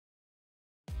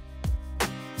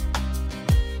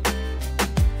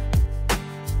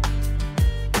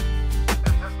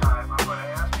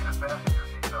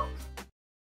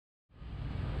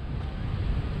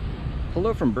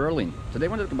Hello from Berlin. Today I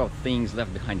want to talk about things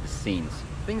left behind the scenes.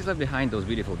 Things left behind those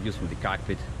beautiful views from the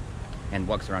cockpit and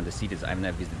walks around the cities I've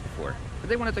never visited before.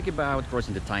 Today I want to talk about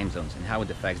crossing the time zones and how it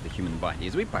affects the human body,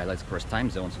 as we pilots cross time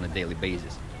zones on a daily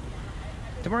basis.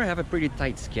 Tomorrow I have a pretty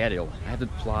tight schedule. I have to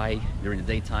fly during the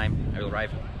daytime. I will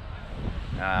arrive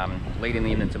late in the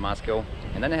evening to Moscow,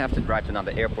 and then I have to drive to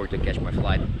another airport to catch my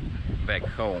flight back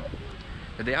home.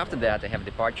 The day after that I have a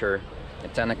departure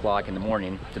at 10 o'clock in the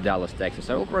morning to Dallas, Texas.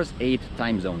 I will cross 8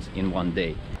 time zones in one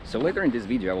day. So later in this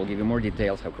video I will give you more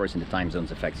details how crossing the time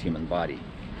zones affects human body.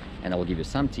 And I will give you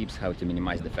some tips how to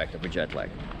minimize the effect of a jet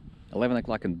lag. 11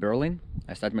 o'clock in Berlin,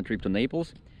 I start my trip to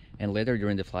Naples, and later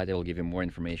during the flight I will give you more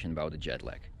information about the jet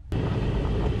lag.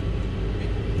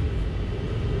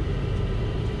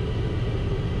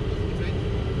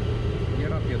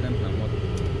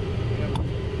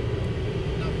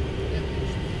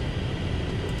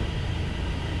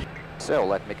 So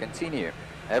let me continue.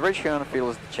 Average human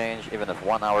feels the change even if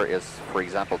 1 hour is, for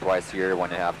example, twice a year when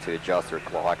you have to adjust your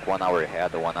clock 1 hour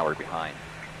ahead or 1 hour behind.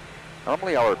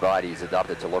 Normally our body is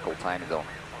adapted to local time zone.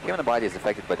 Human body is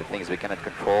affected by the things we cannot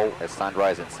control, as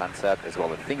sunrise and sunset, as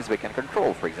well as things we can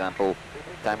control, for example,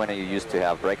 time when you used to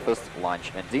have breakfast,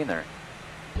 lunch and dinner.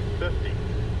 50,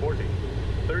 40,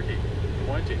 30,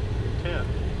 20, 10.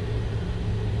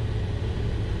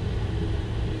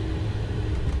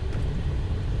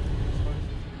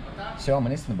 So I'm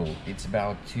in Istanbul. It's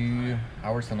about 2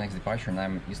 hours till next departure, and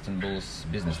I'm in Istanbul's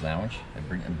business lounge,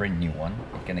 a brand new one.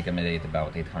 It can accommodate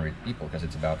about 800 people because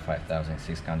it's about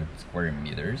 5,600 square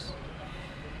meters.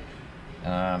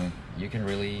 You can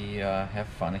really have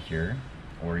fun here,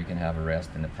 or you can have a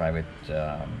rest in the private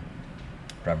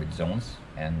zones,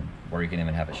 and where you can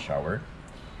even have a shower,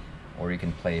 or you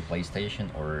can play PlayStation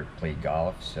or play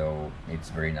golf. So it's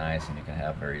very nice, and you can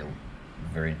have very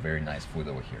nice food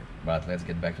over here. But let's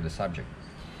get back to the subject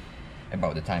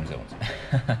about the time zones.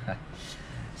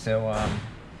 So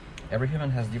every human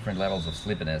has different levels of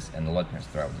sleepiness and alertness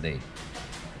throughout the day.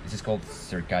 This is called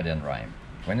circadian rhythm.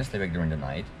 When you stay awake during the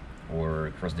night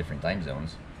or cross different time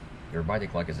zones, your body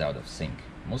clock is out of sync.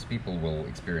 Most people will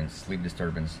experience sleep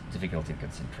disturbance, difficulty in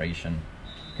concentration,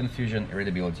 confusion,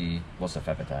 irritability, loss of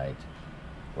appetite,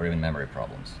 or even memory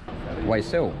problems. Why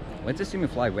so? Let's assume you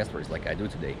fly westwards like I do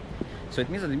today. So it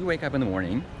means that you wake up in the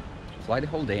morning, fly the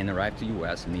whole day and arrive to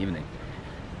US in the evening.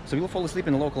 So you'll fall asleep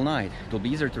in the local night. It will be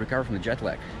easier to recover from the jet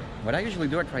lag. What I usually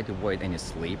do, I try to avoid any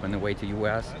sleep on the way to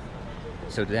US.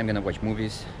 So today I'm gonna watch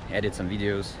movies, edit some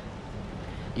videos.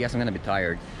 Yes, I'm gonna be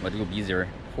tired, but it will be easier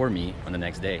for me on the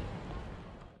next day.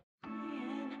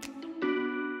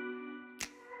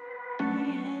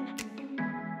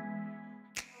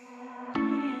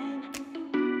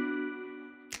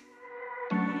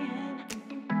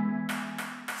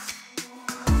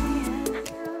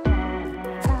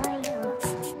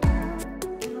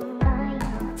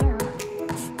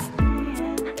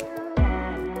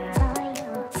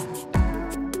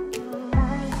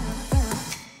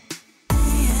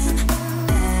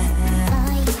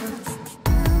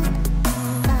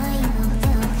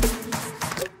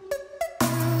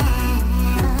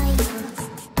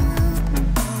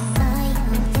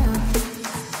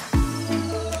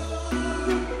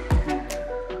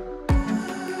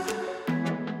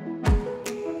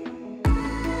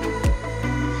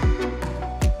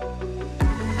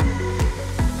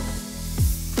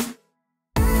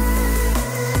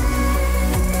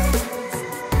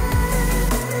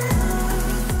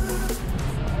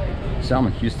 So I'm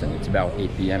in Houston. It's about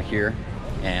 8 p.m. here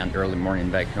and early morning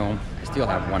back home. I still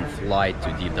have one flight to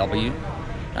DW.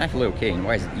 I feel okay. And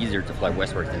why is it easier to fly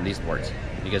westwards than eastwards?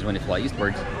 Because when you fly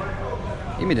eastwards,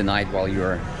 you meet the night while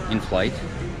you're in flight,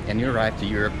 and you arrive to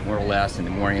Europe more or less in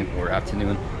the morning or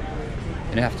afternoon,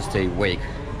 and you have to stay awake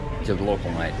till the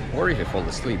local night. Or if you fall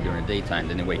asleep during the daytime,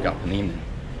 then you wake up in the evening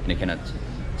and you cannot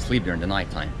sleep during the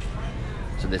nighttime.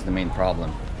 So that's the main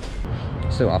problem.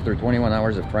 So after 21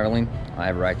 hours of traveling, I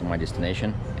have arrived at my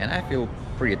destination, and I feel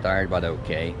pretty tired, but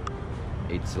okay.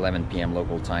 It's 11 p.m.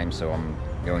 local time, so I'm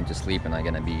going to sleep and I'm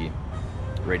gonna be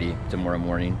ready tomorrow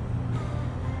morning.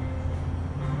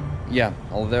 Yeah,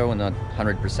 although not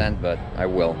 100%, but I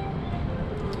will.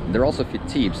 There are also a few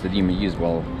tips that you may use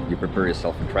while you prepare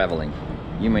yourself for traveling.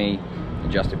 You may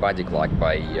adjust your body clock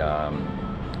by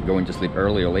going to sleep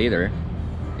early or later,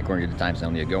 according to the time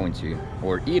zone you're going to,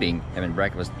 or eating, having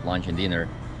breakfast, lunch and dinner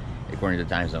according to the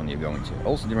time zone you're going to.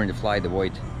 Also during the flight,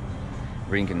 avoid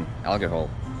drinking alcohol.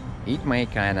 It may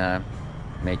kinda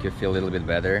make you feel a little bit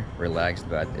better, relaxed,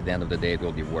 but at the end of the day it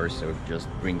will be worse, so just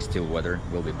drink still water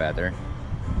will be better.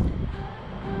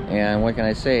 And what can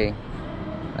I say?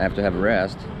 I have to have a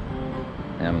rest.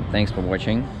 Thanks for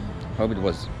watching. Hope it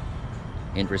was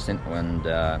interesting and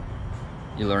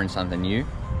you learn something new.